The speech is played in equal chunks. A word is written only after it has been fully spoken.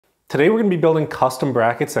Today we're going to be building custom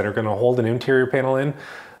brackets that are going to hold an interior panel in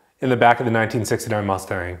the back of the 1969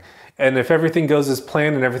 Mustang. And if everything goes as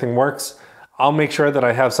planned and everything works, I'll make sure that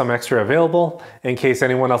I have some extra available in case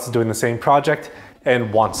anyone else is doing the same project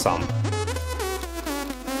and wants some.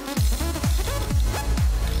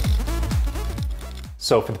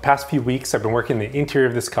 So for the past few weeks, I've been working the interior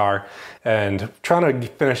of this car and trying to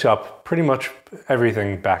finish up pretty much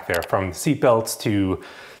everything back there, from the seat belts to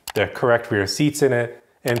the correct rear seats in it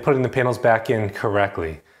and putting the panels back in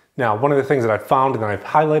correctly. Now, one of the things that I've found and I've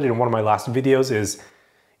highlighted in one of my last videos is,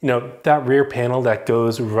 that rear panel that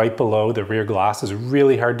goes right below the rear glass is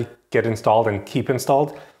really hard to get installed and keep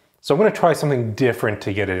installed. So I'm going to try something different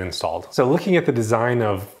to get it installed. So looking at the design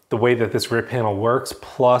of the way that this rear panel works,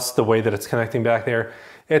 plus the way that it's connecting back there,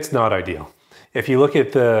 it's not ideal. If you look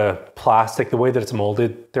at the plastic, the way that it's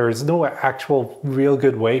molded, there is no actual real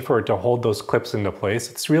good way for it to hold those clips into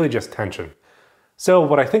place. It's really just tension. So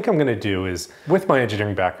what I think I'm going to do is, with my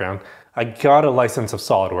engineering background, I got a license of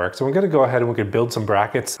SolidWorks, and we're going to go ahead and we're going to build some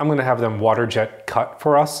brackets. I'm going to have them water jet cut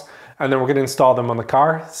for us, and then we're going to install them on the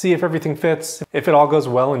car, see if everything fits. If it all goes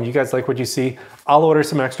well and you guys like what you see, I'll order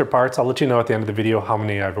some extra parts. I'll let you know at the end of the video how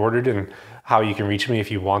many I've ordered and how you can reach me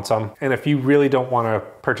if you want some. And if you really don't want to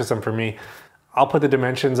purchase them from me, I'll put the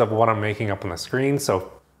dimensions of what I'm making up on the screen.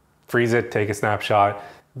 So freeze it, take a snapshot,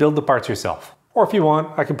 build the parts yourself. Or if you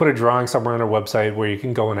want, I can put a drawing somewhere on our website where you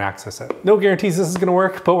can go and access it. No guarantees this is gonna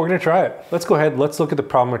work, but we're gonna try it. Let's go ahead, let's look at the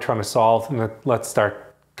problem we're trying to solve, and let's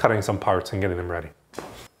start cutting some parts and getting them ready.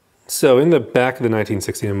 So in the back of the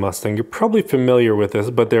 1969 Mustang, you're probably familiar with this,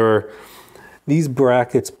 but there are these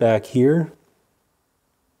brackets back here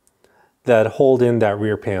that hold in that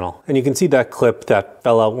rear panel. And you can see that clip that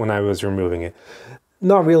fell out when I was removing it.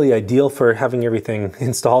 Not really ideal for having everything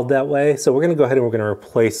installed that way, so we're gonna go ahead and we're gonna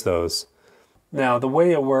replace those. Now, the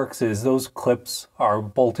way it works is those clips are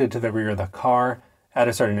bolted to the rear of the car at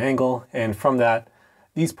a certain angle, and from that,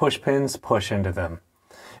 these push pins push into them.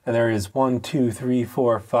 And there is 1, 2, 3,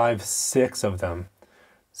 4, 5, 6 of them.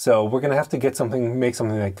 So we're gonna have to get make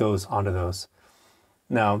something that goes onto those.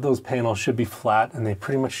 Now, those panels should be flat and they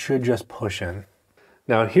pretty much should just push in.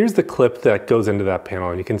 Now, here's the clip that goes into that panel,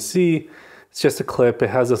 and you can see it's just a clip.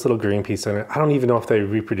 It has this little green piece in it. I don't even know if they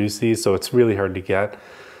reproduce these, so it's really hard to get.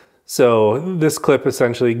 So this clip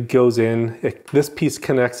essentially goes in, this piece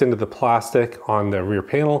connects into the plastic on the rear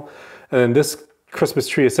panel, and then this Christmas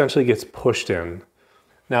tree essentially gets pushed in.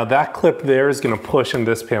 Now that clip there is going to push in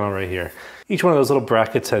this panel right here. Each one of those little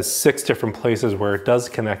brackets has 6 different places where it does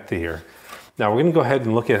connect to here. Now we're going to go ahead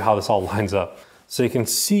and look at how this all lines up. So you can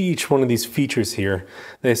see each one of these features here.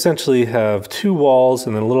 They essentially have 2 walls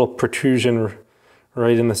and then a little protrusion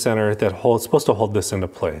right in the center that it's supposed to hold this into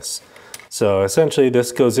place. So essentially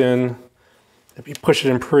this goes in, you push it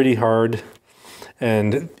in pretty hard,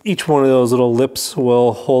 and each one of those little lips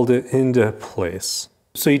will hold it into place.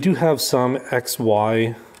 So you do have some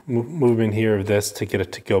XY movement here of this to get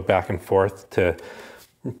it to go back and forth to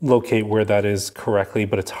locate where that is correctly,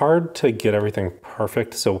 but it's hard to get everything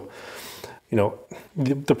perfect. So,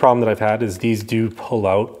 the problem that I've had is these do pull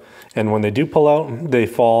out. And when they do pull out, they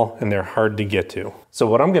fall and they're hard to get to. So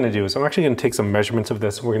what I'm gonna do is I'm actually gonna take some measurements of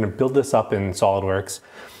this. We're gonna build this up in SolidWorks.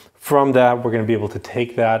 From that, we're gonna be able to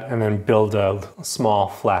take that and then build a small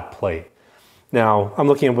flat plate. Now, I'm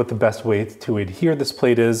looking at what the best way to adhere this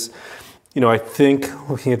plate is. I think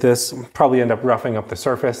looking at this, probably end up roughing up the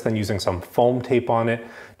surface, then using some foam tape on it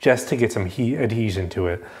just to get some adhesion to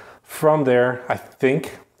it. From there, I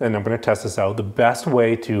think, and I'm gonna test this out, the best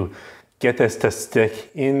way to get this to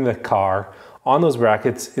stick in the car on those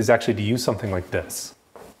brackets is actually to use something like this.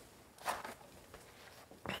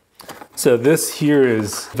 So this here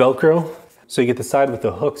is Velcro. So you get the side with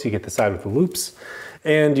the hooks, you get the side with the loops,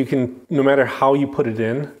 and you can, no matter how you put it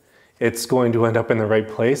in, it's going to end up in the right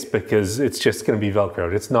place because it's just going to be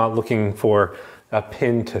Velcroed. It's not looking for a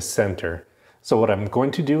pin to center. So what I'm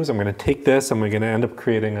going to do is I'm going to take this and we're going to end up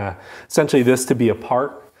creating essentially this to be a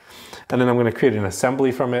part. And then I'm going to create an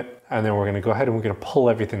assembly from it, and then we're going to go ahead and we're going to pull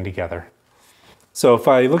everything together. So if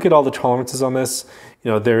I look at all the tolerances on this,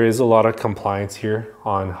 there is a lot of compliance here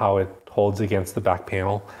on how it holds against the back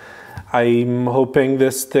panel. I'm hoping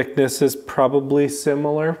this thickness is probably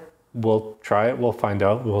similar. We'll try it, we'll find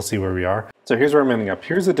out, we'll see where we are. So here's where I'm ending up.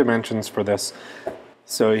 Here's the dimensions for this.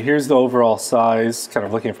 So here's the overall size, kind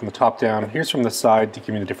of looking from the top down. Here's from the side to give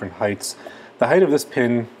me the different heights. The height of this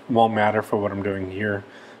pin won't matter for what I'm doing here,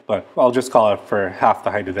 but I'll just call it for half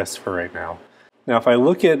the height of this for right now. Now if I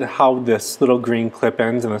look at how this little green clip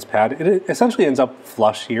ends in this pad, it essentially ends up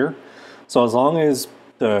flush here. So as long as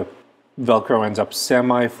the Velcro ends up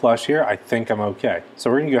semi-flush here, I think I'm okay. So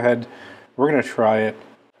we're gonna go ahead, we're gonna try it.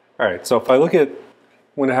 All right, so if I look at, I'm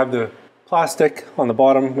gonna have the plastic on the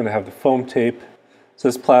bottom, I'm gonna have the foam tape. So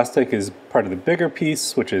this plastic is part of the bigger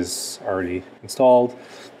piece, which is already installed.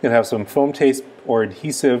 I'm gonna have some foam tape or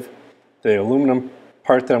adhesive, the aluminum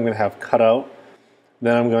part that I'm gonna have cut out.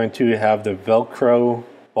 Then I'm going to have the Velcro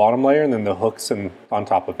bottom layer and then the hooks on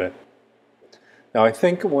top of it. Now I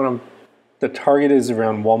think the target is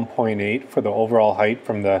around 1.8 for the overall height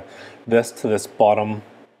from this to this bottom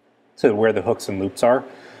to where the hooks and loops are.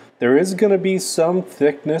 There is going to be some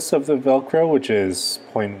thickness of the Velcro, which is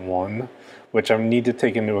 0.1, which I need to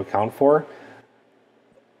take into account for.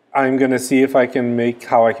 I'm going to see if I can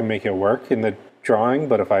how I can make it work in the drawing,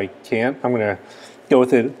 but if I can't, I'm going to go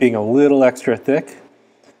with it being a little extra thick,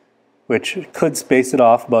 which could space it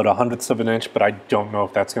off about 1/100 of an inch, but I don't know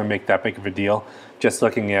if that's going to make that big of a deal, just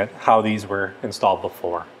looking at how these were installed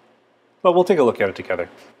before. But we'll take a look at it together.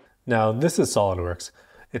 Now this is SolidWorks.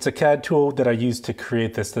 It's a CAD tool that I used to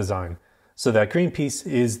create this design. So that green piece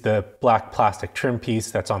is the black plastic trim piece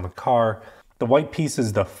that's on the car. The white piece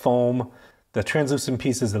is the foam. The translucent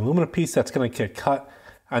piece is the aluminum piece that's going to get cut.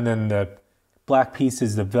 And then the black piece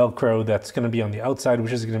is the Velcro that's going to be on the outside,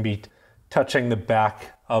 which is going to be touching the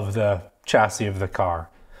back of the chassis of the car.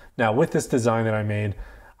 Now with this design that I made,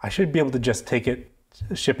 I should be able to just take it,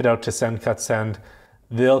 ship it out to Send Cut Send.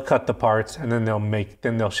 They'll cut the parts and then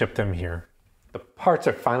they'll ship them here. The parts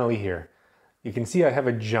are finally here. You can see I have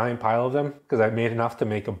a giant pile of them because I made enough to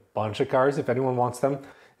make a bunch of cars if anyone wants them,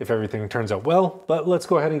 if everything turns out well. But let's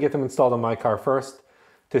go ahead and get them installed on my car first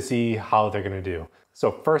to see how they're going to do.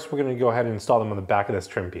 So first we're going to go ahead and install them on the back of this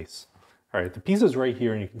trim piece. All right, the piece is right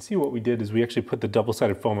here, and you can see what we did is we actually put the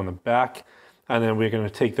double-sided foam on the back, and then we're going to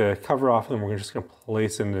take the cover off and we're just going to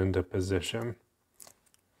place it into position.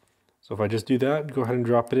 So if I just do that, go ahead and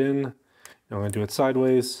drop it in. I'm going to do it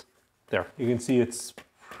sideways. There, you can see it's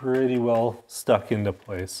pretty well stuck into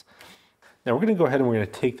place. Now we're going to go ahead and we're going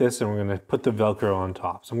to take this and we're going to put the Velcro on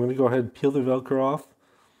top. So I'm going to go ahead and peel the Velcro off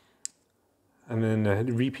and then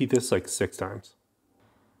repeat this like 6 times.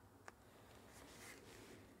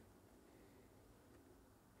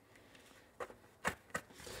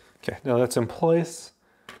 Okay, now that's in place.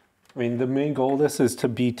 I mean, the main goal of this is to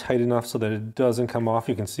be tight enough so that it doesn't come off.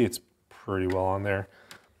 You can see it's pretty well on there.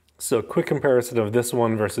 So quick comparison of this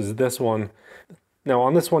one versus this one. Now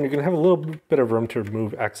on this one, you're gonna have a little bit of room to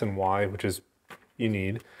remove X and Y, which is you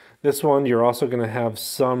need. This one, you're also gonna have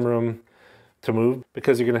some room to move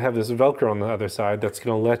because you're gonna have this Velcro on the other side that's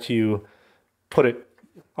gonna let you put it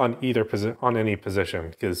on any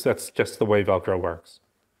position, because that's just the way Velcro works.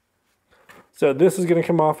 So this is gonna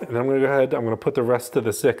come off, and I'm gonna go ahead, I'm gonna put the rest of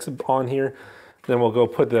the 6 on here, then we'll go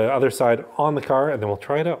put the other side on the car, and then we'll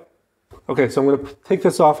try it out. Okay, so I'm gonna take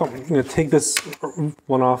this off, I'm gonna take this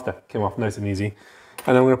one off, that came off nice and easy,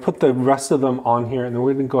 and I'm gonna put the rest of them on here, and then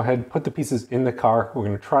we're gonna go ahead and put the pieces in the car, we're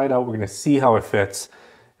gonna try it out, we're gonna see how it fits,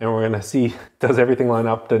 and we're gonna see, does everything line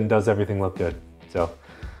up, then does everything look good? So,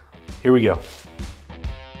 here we go.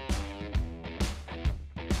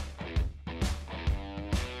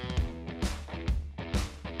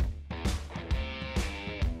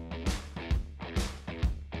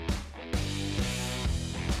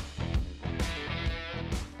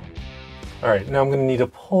 All right, now I'm gonna need to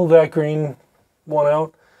pull that green one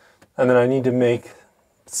out, and then I need to make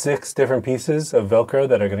 6 different pieces of Velcro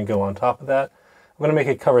that are gonna go on top of that. I'm gonna make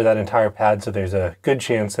it cover that entire pad so there's a good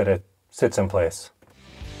chance that it sits in place.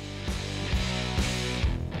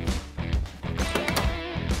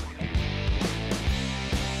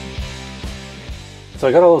 So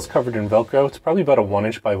I got all this covered in Velcro. It's probably about a 1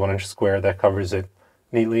 inch by 1 inch square that covers it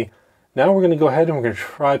neatly. Now we're gonna go ahead and we're gonna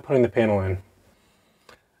try putting the panel in.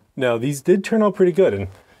 Now these did turn out pretty good, and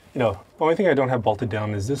you know, the only thing I don't have bolted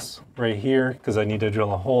down is this right here because I need to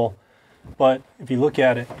drill a hole. But if you look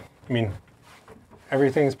at it, I mean,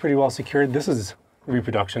 everything's pretty well secured. This is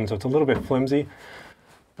reproduction, so it's a little bit flimsy,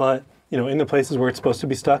 but you know, in the places where it's supposed to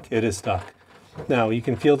be stuck, it is stuck. Now you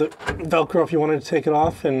can feel the Velcro if you wanted to take it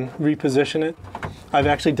off and reposition it. I've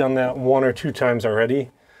actually done that 1 or 2 times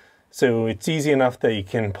already, so it's easy enough that you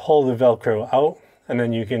can pull the Velcro out and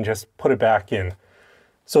then you can just put it back in.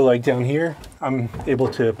 So like down here, I'm able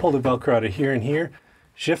to pull the Velcro out of here and here,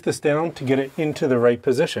 shift this down to get it into the right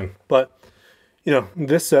position. But, you know,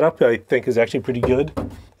 this setup I think is actually pretty good.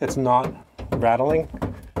 It's not rattling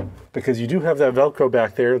because you do have that Velcro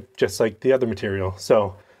back there, just like the other material.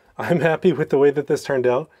 So I'm happy with the way that this turned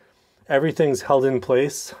out. Everything's held in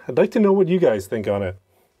place. I'd like to know what you guys think on it.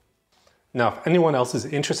 Now, if anyone else is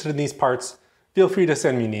interested in these parts, feel free to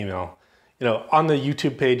send me an email. You know, on the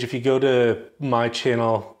YouTube page, if you go to my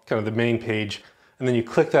channel, kind of the main page, and then you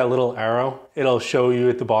click that little arrow, it'll show you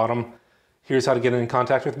at the bottom, here's how to get in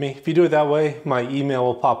contact with me. If you do it that way, my email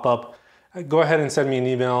will pop up. Go ahead and send me an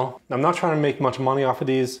email. I'm not trying to make much money off of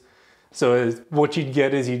these. So what you'd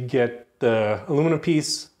get is you'd get the aluminum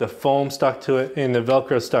piece, the foam stuck to it, and the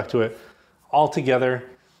Velcro stuck to it all together.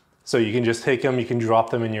 So you can just take them, you can drop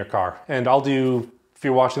them in your car. And I'll do, if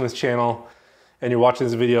you're watching this channel and you're watching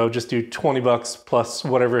this video, just do 20 bucks plus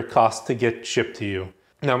whatever it costs to get shipped to you.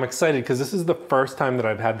 Now I'm excited because this is the first time that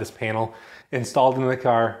I've had this panel installed in the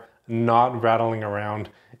car, not rattling around,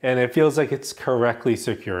 and it feels like it's correctly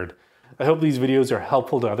secured. I hope these videos are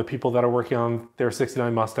helpful to other people that are working on their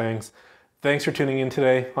 '69 Mustangs. Thanks for tuning in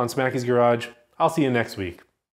today on Smackey's Garage. I'll see you next week.